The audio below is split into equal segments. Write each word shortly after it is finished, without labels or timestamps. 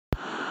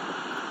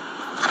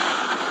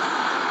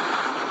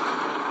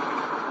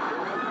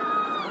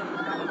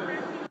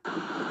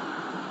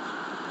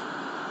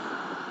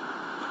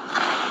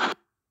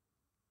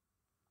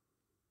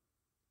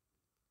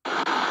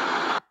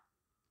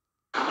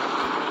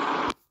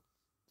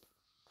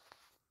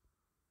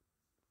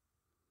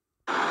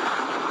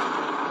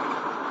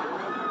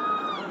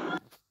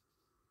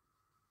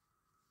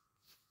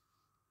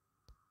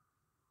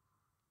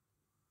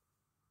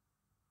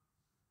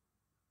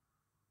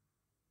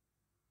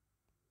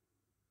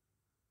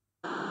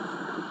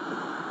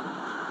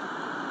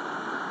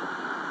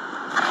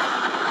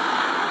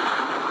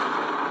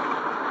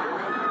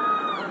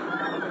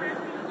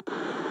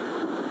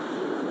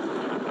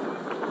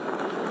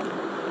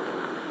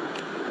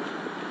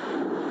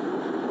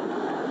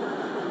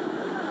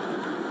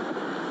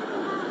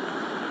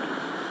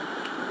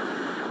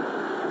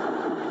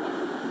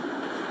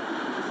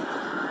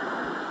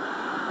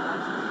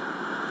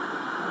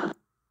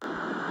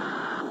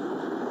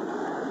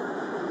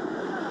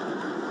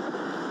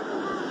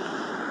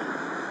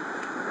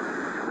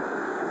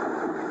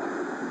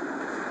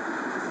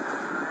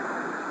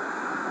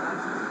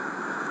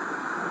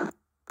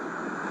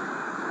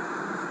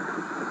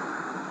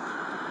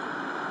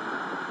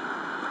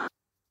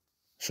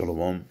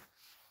Shalom.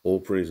 All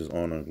praises,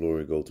 honor, and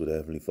glory go to the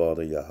Heavenly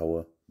Father,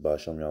 Yahweh,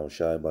 Basham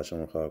Yahushai,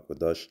 Basham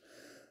Quadash.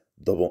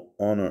 Double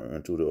honor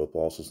unto the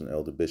apostles and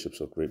elder bishops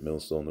of Great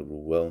Millstone that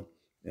rule well,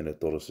 and that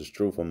taught us his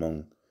truth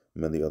among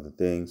many other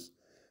things.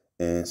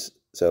 And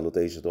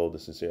salutations to all the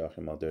sincere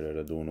Achim out there that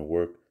are doing the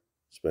work,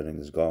 spreading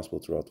this gospel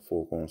throughout the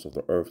four corners of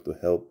the earth to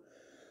help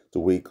to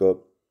wake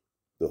up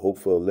the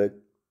hopeful elect,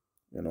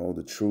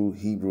 the true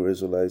Hebrew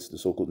Israelites, the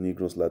so-called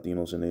Negroes,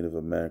 Latinos, and Native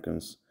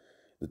Americans,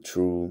 the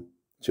true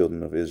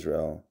children of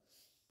Israel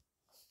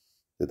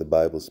that the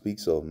Bible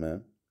speaks of,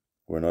 man.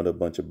 We're not a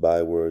bunch of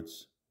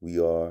bywords. We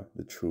are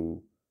the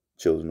true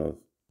children of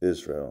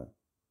Israel.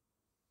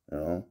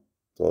 To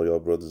all y'all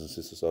brothers and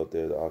sisters out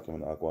there, the Akim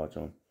and the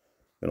Akwacham,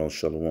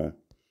 Shalom.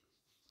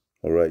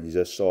 All right, you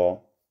just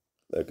saw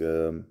like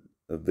a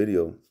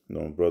video,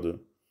 brother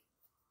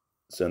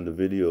send a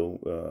video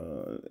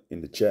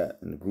in the chat,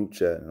 in the group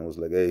chat, and I was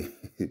like, hey,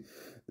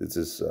 this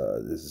is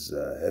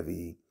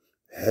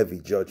heavy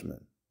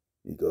judgment,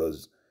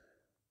 because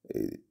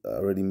I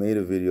already made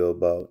a video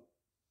about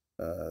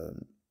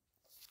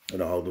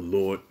how the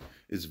Lord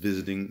is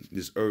visiting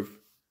this earth,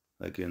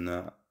 like in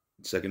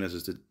Second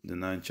Ezra, the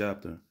 9th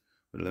chapter.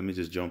 But let me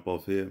just jump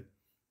off here.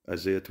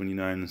 Isaiah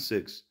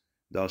 29:6.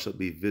 Thou shalt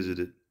be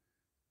visited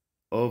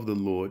of the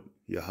Lord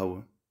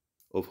Yahweh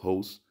of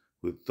hosts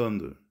with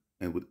thunder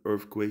and with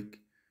earthquake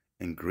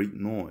and great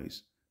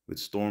noise, with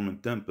storm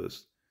and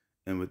tempest,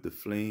 and with the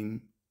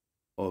flame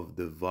of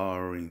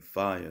devouring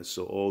fire.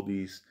 So all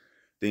these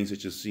things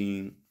that you're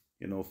seeing,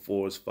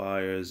 forest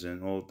fires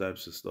and all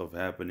types of stuff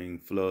happening,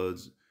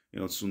 floods,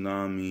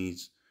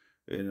 tsunamis,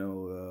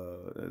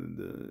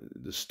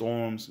 the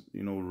storms,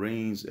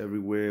 rains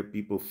everywhere.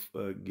 People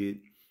get,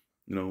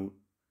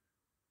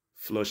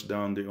 flushed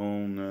down their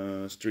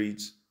own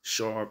streets.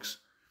 Sharks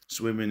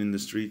swimming in the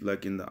street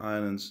like in the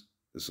islands.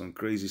 There's some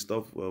crazy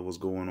stuff was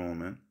going on,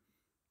 man.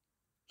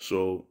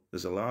 So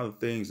there's a lot of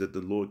things that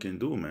the Lord can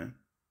do, man.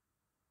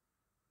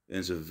 And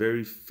it's a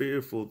very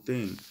fearful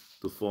thing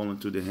to fall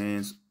into the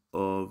hands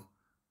of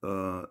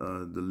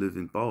the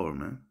living power,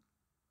 man.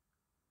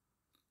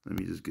 Let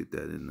me just get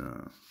that in.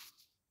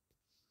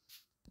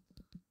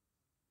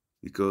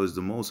 Because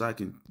the most I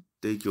can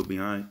take your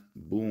behind,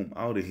 boom,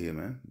 out of here,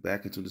 man.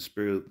 Back into the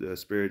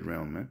spirit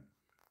realm, man.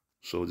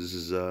 So this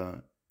is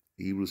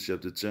Hebrews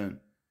chapter 10,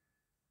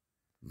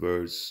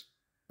 verse,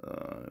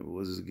 what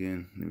was this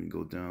again? Let me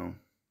go down.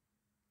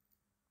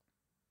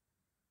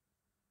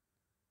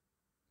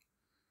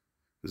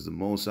 Because the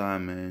Most High,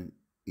 man,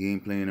 he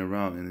ain't playing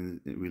around.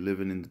 And we're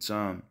living in the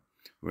time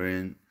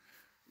wherein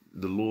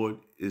the Lord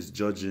is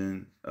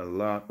judging a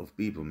lot of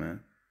people,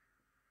 man.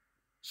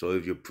 So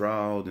if you're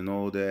proud and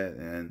all that,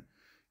 and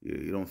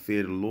you don't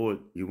fear the Lord,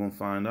 you're going to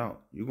find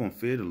out. You're going to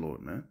fear the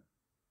Lord, man.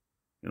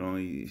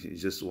 I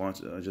just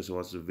watched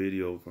a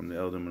video from the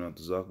elder Manat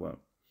Zakwa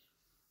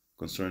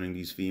concerning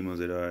these females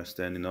that are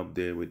standing up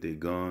there with their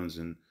guns,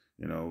 and,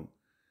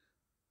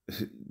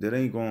 that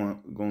ain't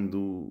going to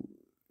do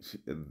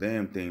a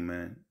damn thing,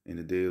 man, in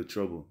the day of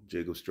trouble,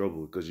 Jacob's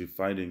trouble, because you're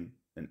fighting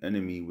an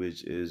enemy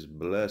which is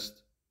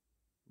blessed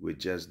with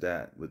just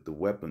that, with the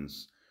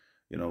weapons,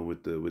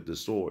 with the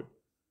sword.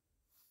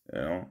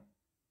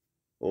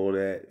 All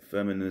that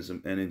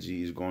feminism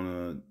energy is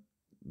gonna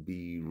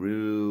be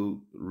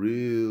real,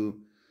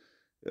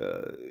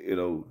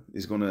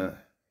 it's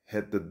gonna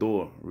hit the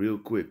door real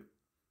quick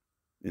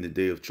in the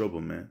day of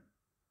trouble, man.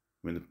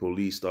 When the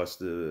police starts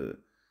to,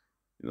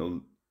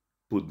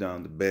 put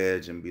down the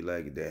badge and be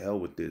like, the hell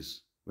with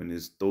this. When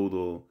there's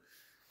total,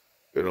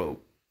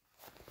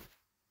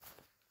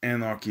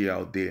 anarchy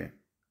out there.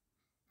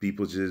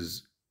 People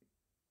just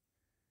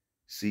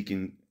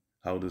seeking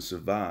how to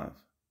survive.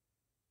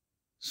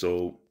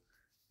 So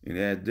in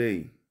that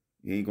day,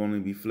 you ain't gonna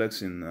be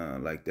flexing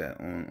like that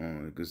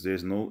on because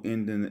there's no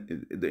internet.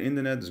 The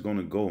internet is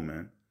gonna go,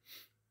 man.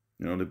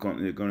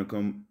 They're gonna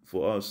come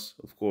for us,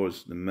 of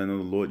course, the men of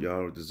the Lord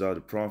Yahweh, desire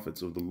the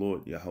prophets of the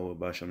Lord Yahweh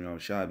Basham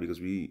Yahushai, because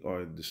we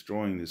are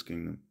destroying this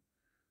kingdom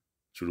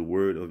through the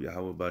word of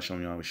Yahweh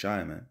Basham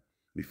Yahushai, man.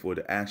 Before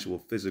the actual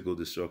physical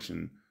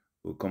destruction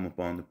will come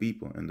upon the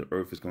people, and the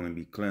earth is going to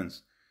be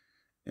cleansed,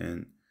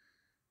 and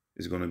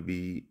is going to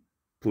be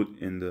put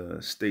in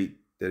the state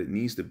that it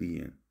needs to be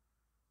in,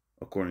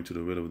 according to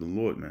the will of the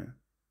Lord, man.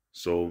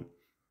 So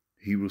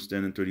Hebrews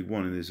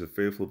 10:31, it is a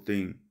fearful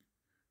thing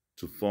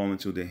to fall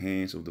into the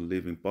hands of the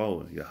living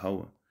power,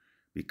 Yahweh,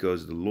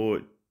 because the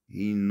Lord,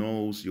 he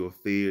knows your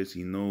fears.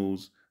 He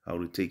knows how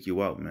to take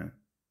you out, man.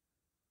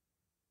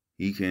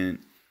 He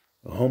can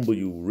humble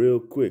you real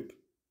quick.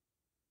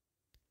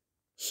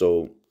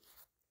 So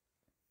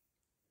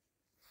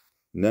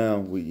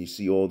now you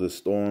see all the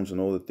storms and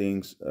all the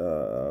things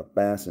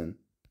passing,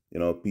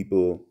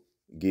 people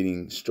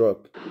getting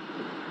struck.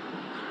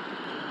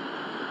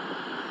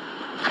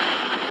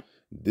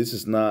 This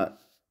is not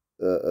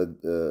a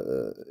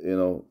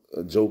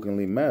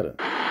jokingly matter.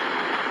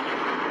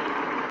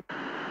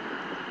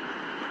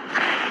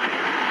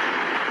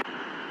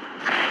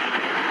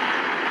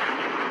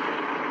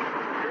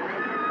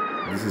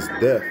 This is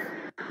death.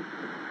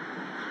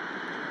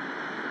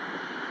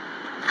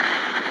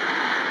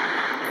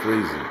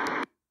 crazy.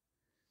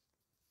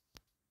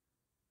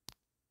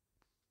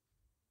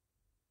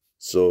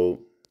 So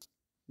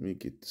let me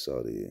get this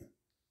out of here.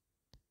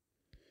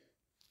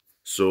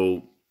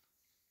 So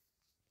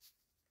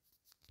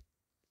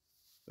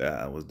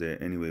yeah, I was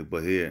there anyway.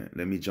 But here,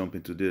 let me jump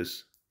into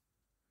this.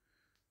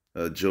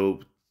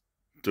 Job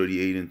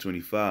 38 and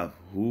 25.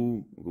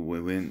 Who,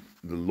 when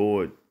the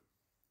Lord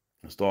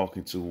was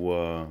talking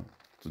to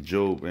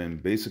Job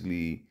and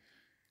basically,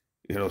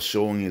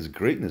 showing his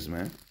greatness,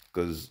 man.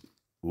 Because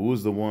who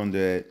is the one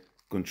that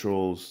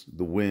controls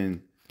the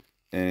wind,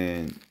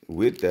 and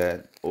with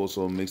that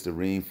also makes the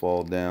rain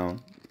fall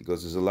down?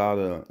 Because there's a lot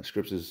of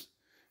scriptures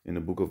in the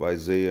book of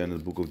Isaiah and the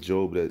book of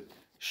Job that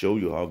show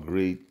you how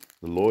great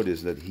the Lord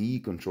is, that he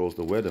controls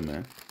the weather,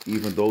 man.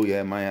 Even though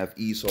you might have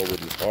Esau with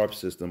his harp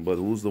system, but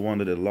who's the one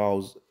that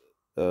allows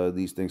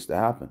these things to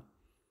happen?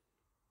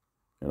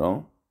 You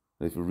know?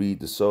 If you read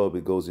the sub,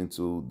 it goes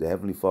into the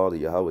Heavenly Father,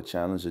 Yahweh,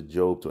 challenged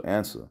Job to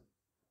answer.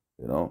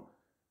 You know?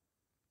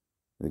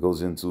 It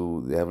goes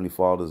into the Heavenly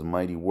Father's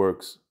mighty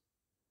works,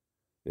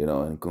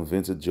 and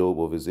convinced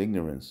Job of his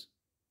ignorance.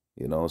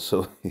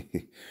 So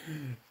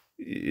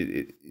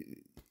it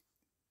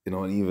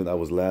and even I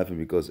was laughing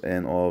because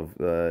and of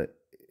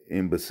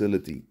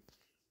imbecility.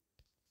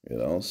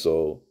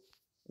 So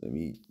let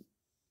me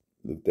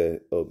look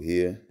that up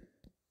here.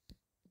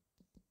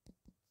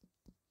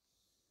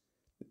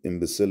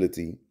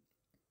 Imbecility.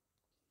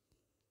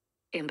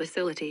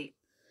 Imbecility.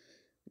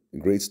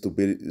 Great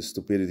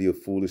stupidity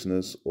of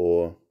foolishness,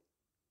 or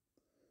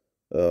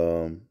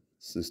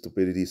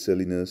stupidity,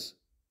 silliness,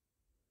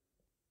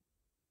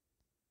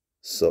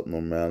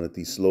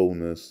 subnormality,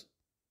 slowness.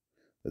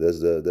 That's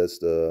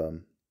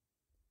the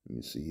let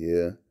me see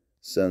here.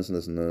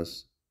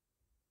 Senselessness.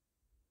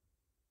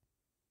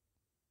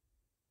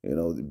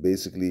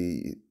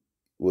 Basically,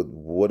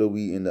 what are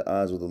we in the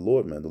eyes of the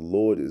Lord, man? The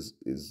Lord is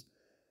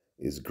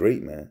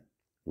great, man.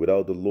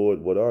 Without the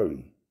Lord, what are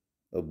we?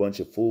 A bunch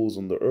of fools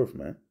on the earth,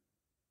 man.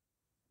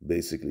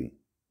 Basically.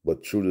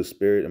 But through the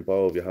spirit and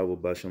power of Yahweh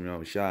Bashem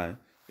Yahushai,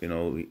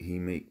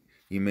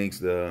 he makes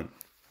the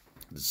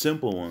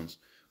simple ones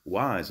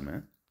wise,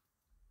 man.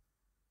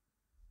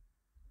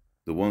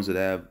 The ones that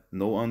have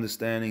no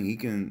understanding, he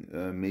can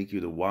make you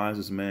the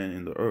wisest man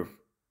in the earth.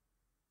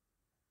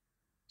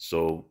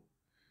 So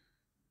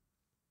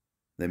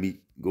let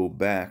me go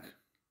back.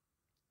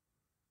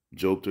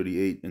 Job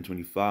 38 and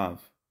 25.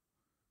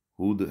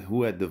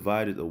 Who had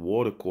divided a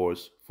water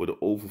course for the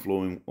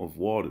overflowing of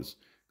waters?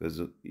 Because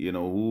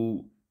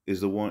who is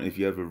the one? If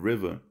you have a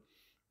river,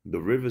 the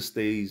river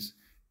stays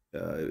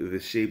if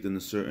it's shaped in a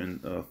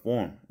certain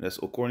form. That's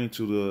according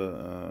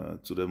to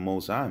the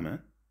Most High, man,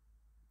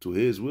 to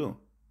His will.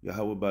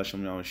 Yahweh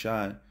Bashem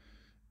Yahushai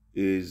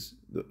is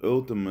the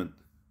ultimate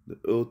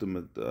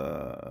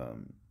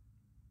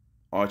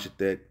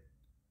architect.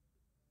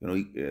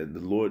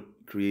 The Lord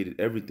created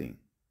everything.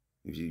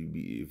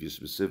 If you're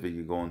specific,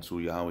 you're going to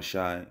Yahweh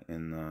Shai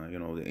and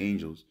the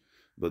angels,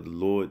 but the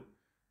Lord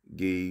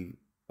gave.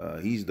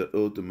 He's the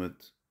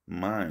ultimate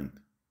mind,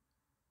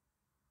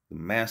 the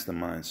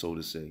mastermind, so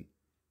to say,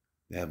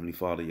 the Heavenly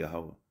Father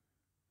Yahweh.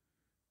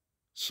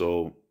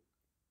 So,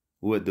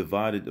 who had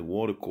divided the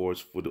water course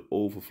for the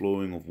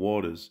overflowing of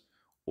waters,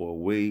 or a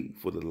way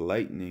for the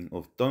lightning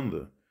of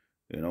thunder?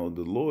 The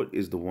Lord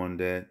is the one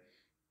that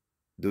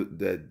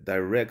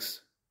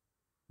directs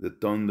the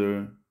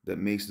thunder, that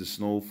makes the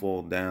snow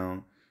fall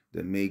down,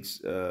 that makes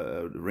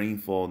the rain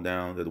fall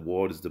down, that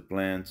waters the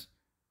plants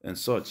and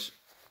such.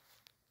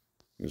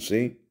 You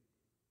see?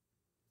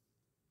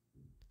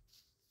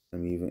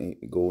 Let me even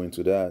go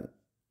into that.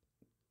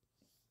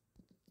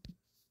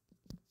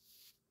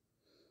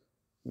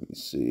 Let me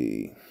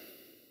see.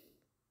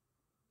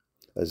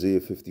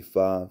 Isaiah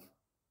 55,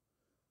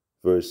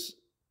 verse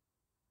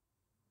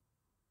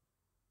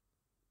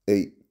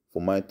 8.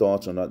 For my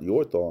thoughts are not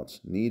your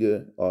thoughts,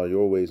 neither are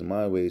your ways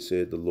my ways,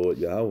 said the Lord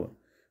Yahweh.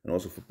 And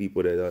also for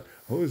people that are,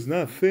 oh, it's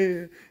not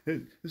fair.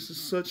 This is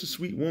such a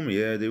sweet woman.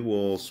 Yeah, they were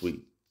all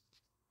sweet.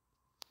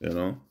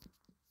 Let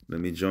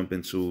me jump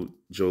into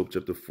Job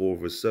chapter 4,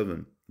 verse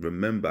 7.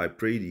 Remember, I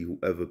pray thee,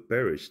 whoever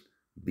perished,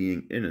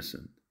 being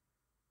innocent.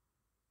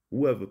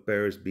 Whoever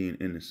perished, being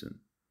innocent.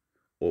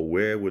 Or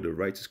where were the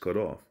righteous cut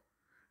off?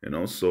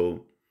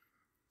 So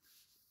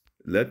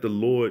let the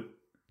Lord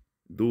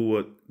do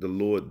what the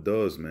Lord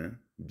does, man.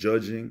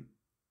 Judging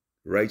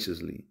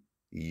righteously.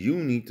 You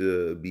need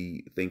to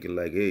be thinking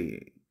like,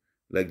 hey,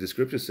 like the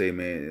scriptures say,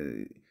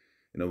 man,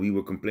 we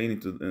were complaining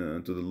to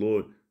the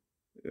Lord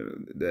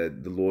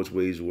that the Lord's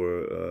ways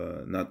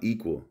were not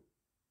equal.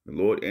 The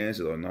Lord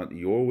answered, are not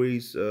your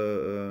ways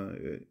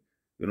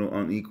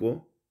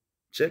unequal?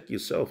 Check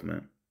yourself,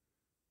 man.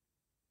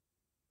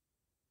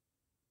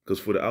 Because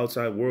for the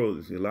outside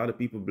world, a lot of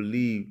people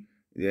believe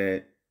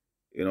that,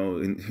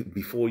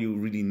 before you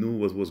really knew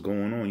what was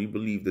going on, you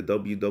believe the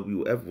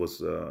WWF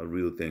was a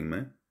real thing,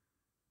 man.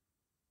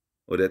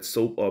 Or that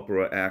soap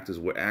opera actors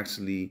were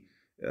actually,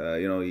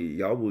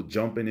 y'all were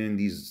jumping in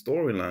these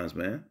storylines,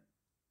 man.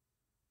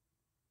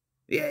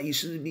 Yeah, you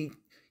shouldn't be,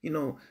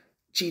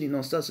 cheating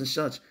on such and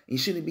such. You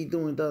shouldn't be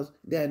doing that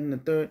and the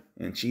third.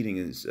 And cheating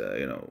is,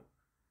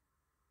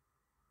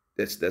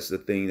 that's the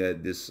thing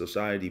that this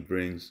society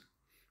brings.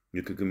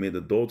 You could commit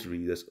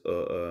adultery.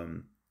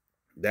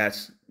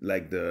 That's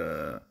like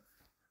the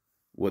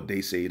what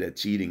they say that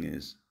cheating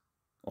is.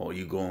 Or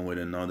you going with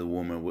another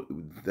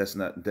woman. That's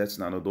not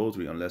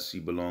adultery unless she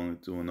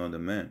belongs to another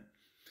man.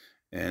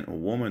 And a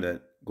woman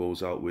that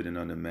goes out with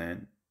another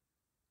man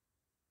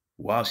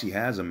while she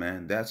has a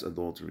man, that's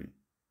adultery.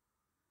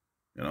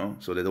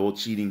 So that whole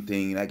cheating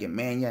thing, like,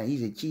 man, yeah,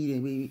 he's a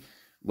cheating baby.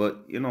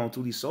 But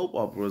to these soap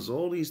operas,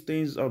 all these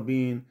things are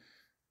being,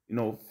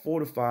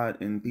 fortified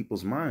in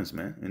people's minds,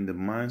 man, in the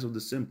minds of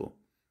the simple.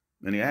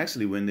 And they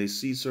actually, when they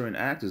see certain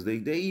actors, they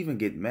even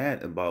get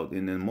mad about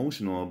and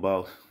emotional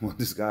about what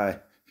this guy,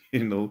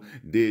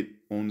 did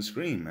on the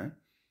screen, man.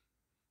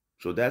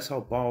 So that's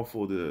how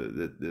powerful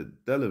the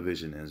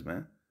television is,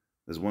 man.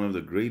 It's one of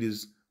the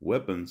greatest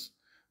weapons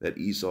that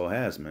Esau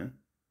has, man.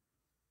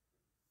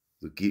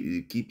 To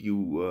keep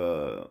you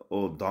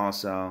all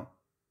docile,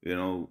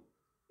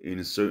 in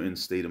a certain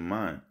state of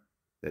mind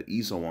that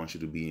Esau wants you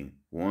to be in.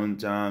 One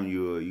time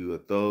you're a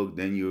thug,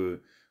 then you're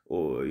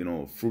or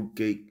a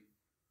fruitcake,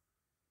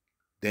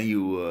 then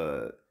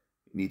you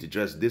need to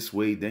dress this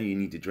way, then you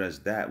need to dress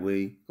that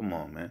way. Come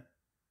on, man.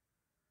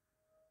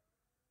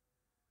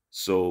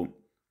 So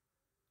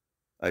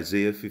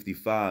Isaiah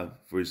 55,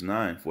 verse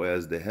 9, for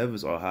as the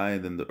heavens are higher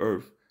than the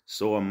earth,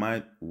 so are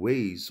my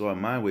ways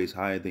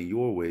higher than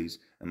your ways,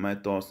 and my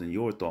thoughts than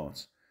your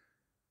thoughts.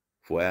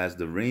 For as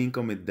the rain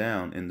cometh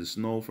down and the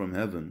snow from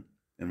heaven,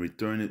 and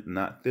returneth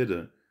not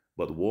thither,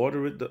 but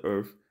watereth the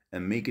earth,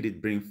 and maketh it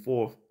bring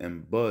forth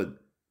and bud,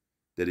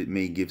 that it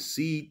may give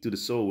seed to the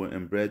sower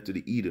and bread to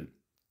the eater,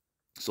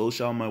 so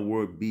shall my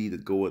word be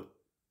that goeth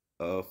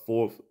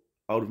forth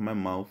out of my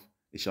mouth.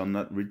 It shall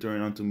not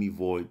return unto me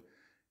void,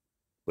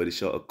 but it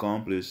shall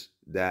accomplish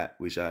that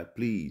which I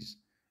please,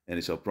 and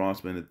it shall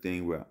prosper in the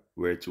thing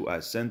whereto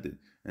I sent it.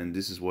 And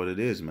this is what it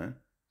is, man.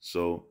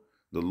 So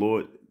the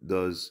Lord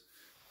does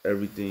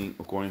everything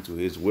according to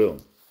his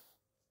will.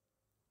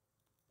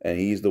 And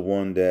he's the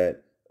one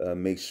that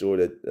makes sure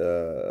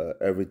that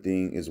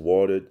everything is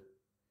watered.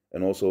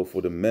 And also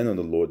for the men of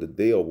the Lord, that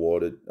they are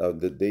watered,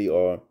 that they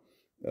are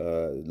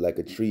like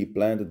a tree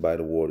planted by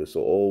the water.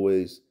 So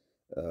always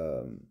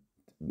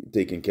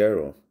taken care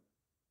of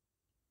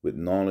with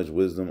knowledge,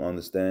 wisdom,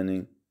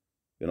 understanding,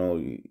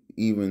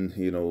 even,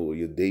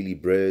 your daily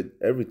bread,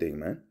 everything,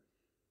 man.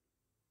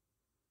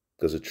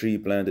 Because a tree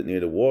planted near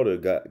the water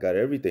got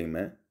everything,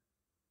 man.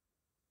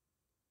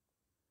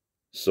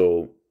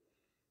 So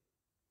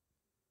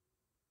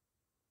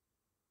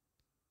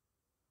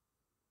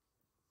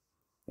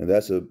and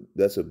that's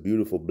a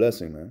beautiful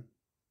blessing, man.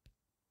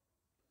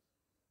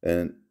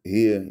 And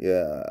here,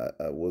 yeah,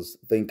 I was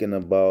thinking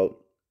about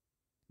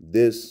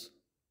this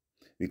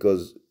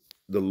because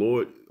the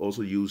Lord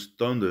also used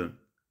thunder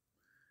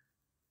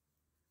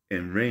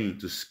and rain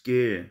to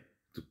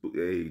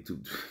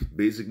to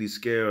basically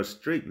scare us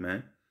straight,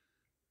 man.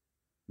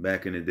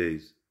 Back in the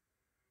days,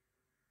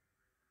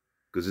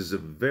 because it's a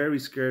very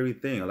scary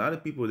thing. A lot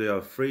of people, they are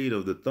afraid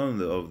of the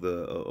thunder, of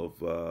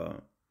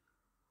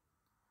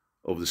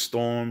the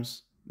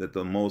storms that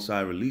the Most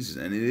High releases,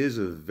 and it is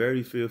a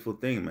very fearful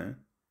thing, man.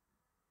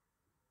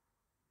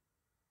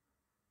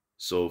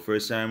 So 1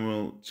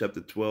 Samuel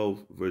chapter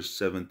 12, verse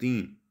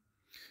 17.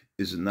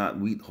 Is it not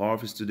wheat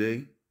harvest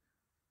today?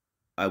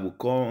 I will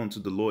call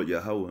unto the Lord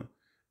Yahweh,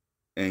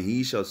 and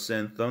he shall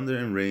send thunder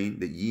and rain,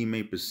 that ye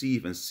may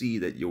perceive and see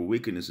that your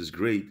wickedness is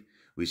great,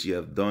 which ye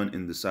have done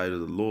in the sight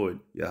of the Lord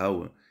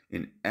Yahweh,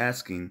 in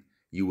asking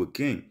you a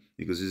king.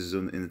 Because this is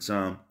in the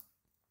time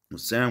of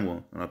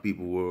Samuel, and our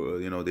people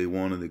were, they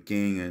wanted a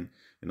king, and,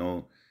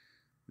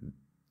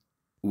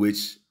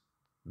 which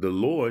the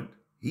Lord,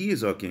 he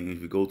is our king.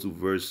 If you go to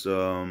verse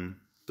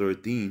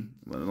 13,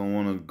 I don't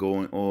want to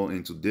go all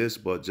into this,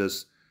 but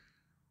just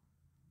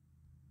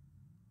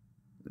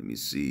let me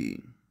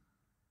see.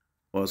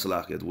 Well,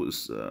 it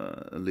was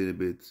a little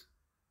bit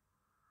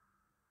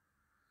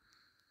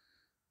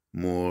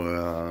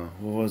more,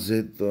 what was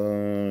it?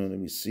 Let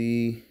me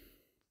see.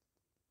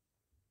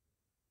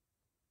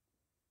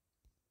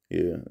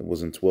 Yeah, it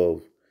wasn't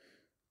 12.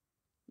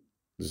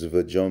 This is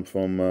a jump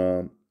from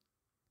 1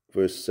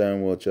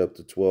 Samuel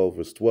chapter 12,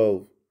 verse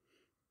 12.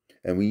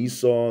 And when you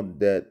saw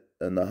that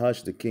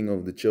Nahash, the king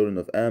of the children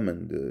of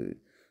Ammon,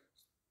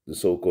 the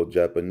so-called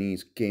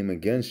Japanese, came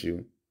against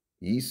you,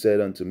 ye said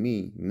unto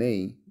me,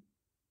 Nay,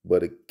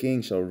 but a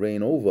king shall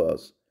reign over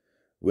us,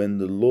 when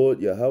the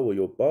Lord Yahweh,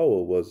 your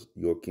power, was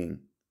your king.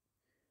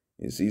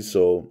 You see,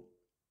 so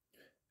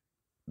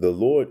the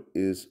Lord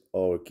is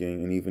our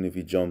king, and even if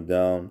you jump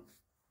down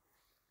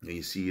and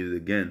you see it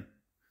again,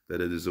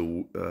 that it is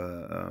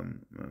that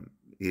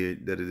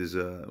it is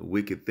a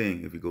wicked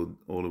thing if you go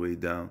all the way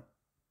down,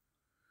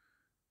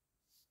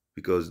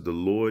 because the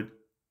Lord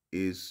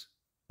is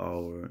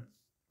our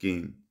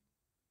king.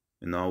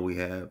 And now we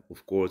have,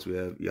 of course, we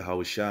have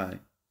Yahweh Shai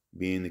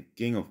being the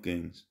King of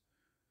Kings,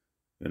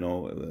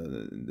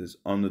 this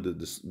under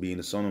being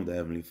the Son of the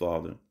Heavenly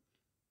Father.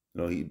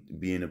 he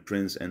being a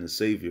prince and a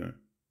savior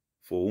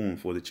for whom?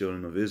 For the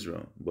children of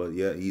Israel. But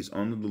yeah, he's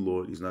under the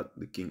Lord. He's not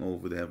the king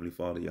over the Heavenly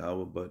Father,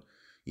 Yahweh, but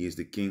he is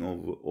the king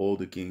over all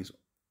the kings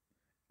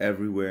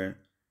everywhere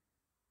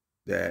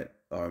that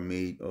are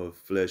made of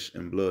flesh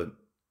and blood.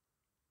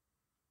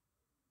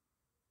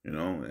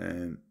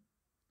 And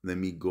let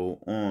me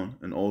go on.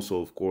 And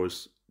also, of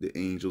course, the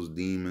angels,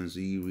 demons,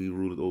 he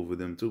ruled over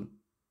them too.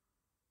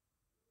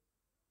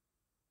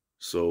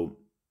 So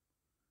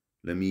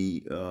let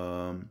me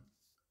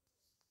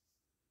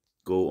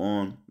go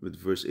on with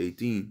verse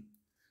 18.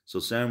 So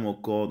Samuel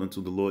called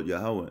unto the Lord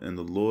Yahweh, and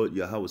the Lord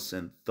Yahweh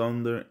sent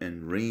thunder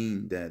and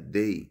rain that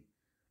day.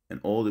 And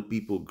all the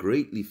people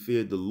greatly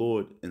feared the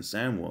Lord and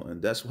Samuel.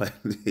 And that's why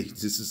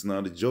this is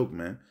not a joke,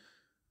 man.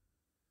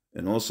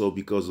 And also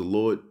because the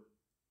Lord,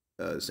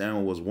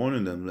 Samuel was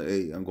warning them, like,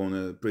 hey, I'm going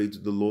to pray to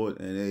the Lord,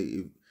 and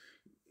hey,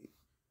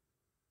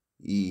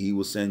 he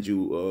will send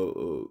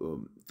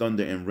you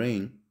thunder and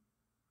rain.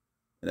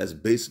 And that's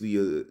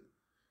basically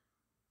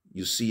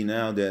you see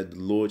now that the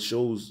Lord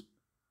shows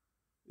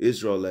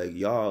Israel, like,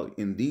 y'all,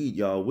 indeed,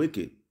 y'all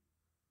wicked.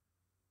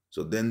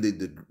 So then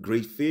the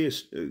great fear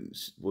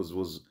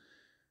was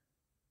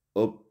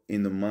up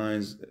in the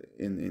minds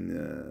in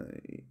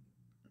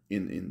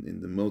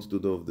the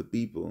multitude of the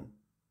people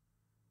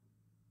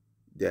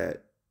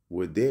that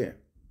were there.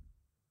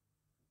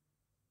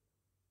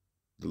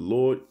 The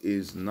Lord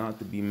is not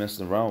to be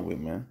messed around with,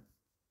 man.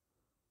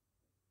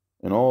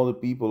 And all the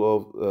people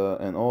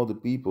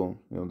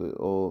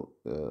all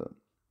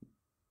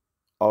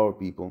our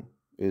people,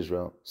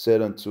 Israel,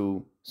 said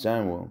unto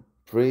Samuel,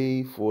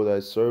 pray for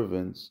thy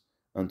servants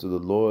unto the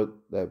Lord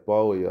thy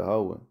power,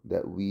 Yahweh,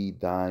 that we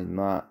die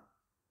not.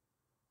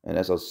 And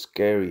that's how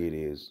scary it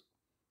is.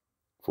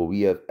 For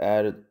we have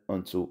added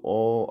unto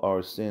all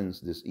our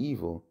sins this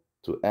evil,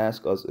 to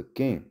ask us a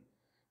king.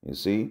 You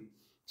see?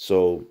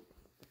 So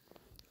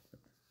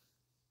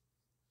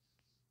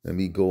let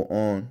me go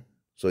on.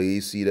 So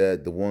you see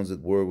that the ones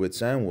that were with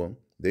Samuel,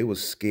 they were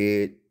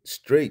scared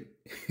straight,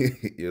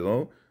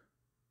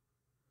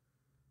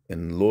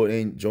 And the Lord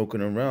ain't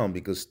joking around,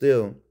 because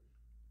still,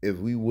 if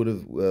we would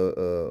have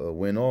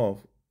went off,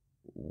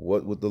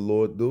 what would the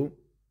Lord do?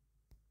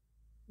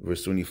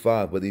 Verse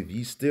 25, but if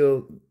ye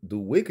still do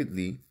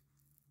wickedly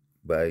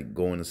by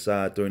going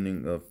aside,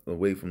 turning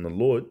away from the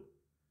Lord,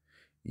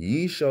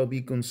 ye shall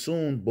be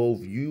consumed,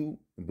 both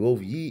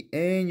ye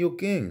and your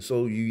king.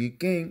 So your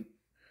king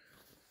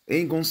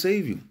ain't gonna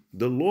save you.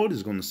 The Lord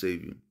is gonna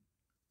save you.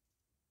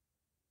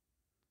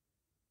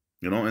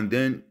 And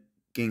then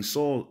King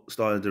Saul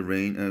started to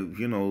reign, and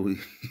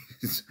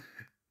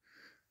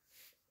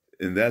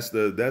and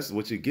that's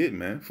what you get,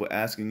 man, for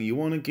asking, you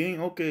want a king?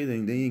 Okay,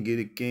 then you get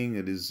a king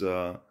that is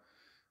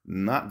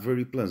not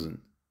very pleasant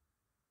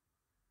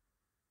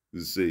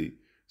to see.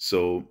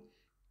 So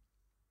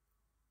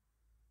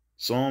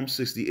Psalm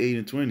 68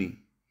 and 20,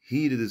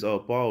 he that is our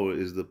power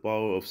is the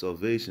power of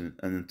salvation,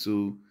 and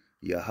unto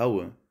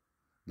Yahweh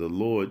the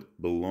Lord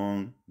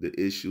belong the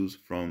issues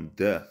from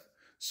death.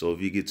 So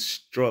if you get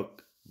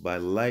struck by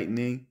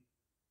lightning,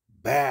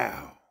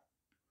 bow.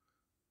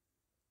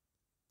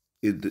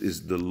 It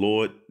is the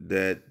Lord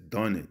that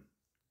done it.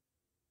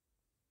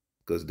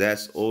 Because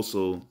that's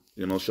also,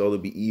 shall there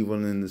be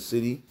evil in the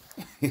city?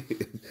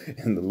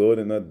 And the Lord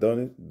had not done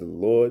it. The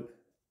Lord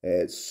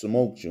had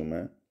smoked you,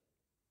 man.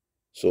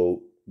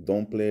 So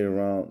don't play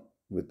around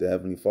with the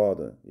Heavenly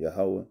Father,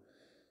 Yahweh,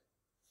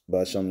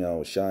 Basham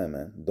Yahweh Shai,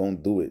 man.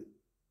 Don't do it.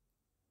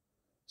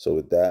 So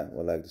with that,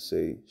 I'd like to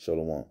say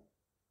Shalom.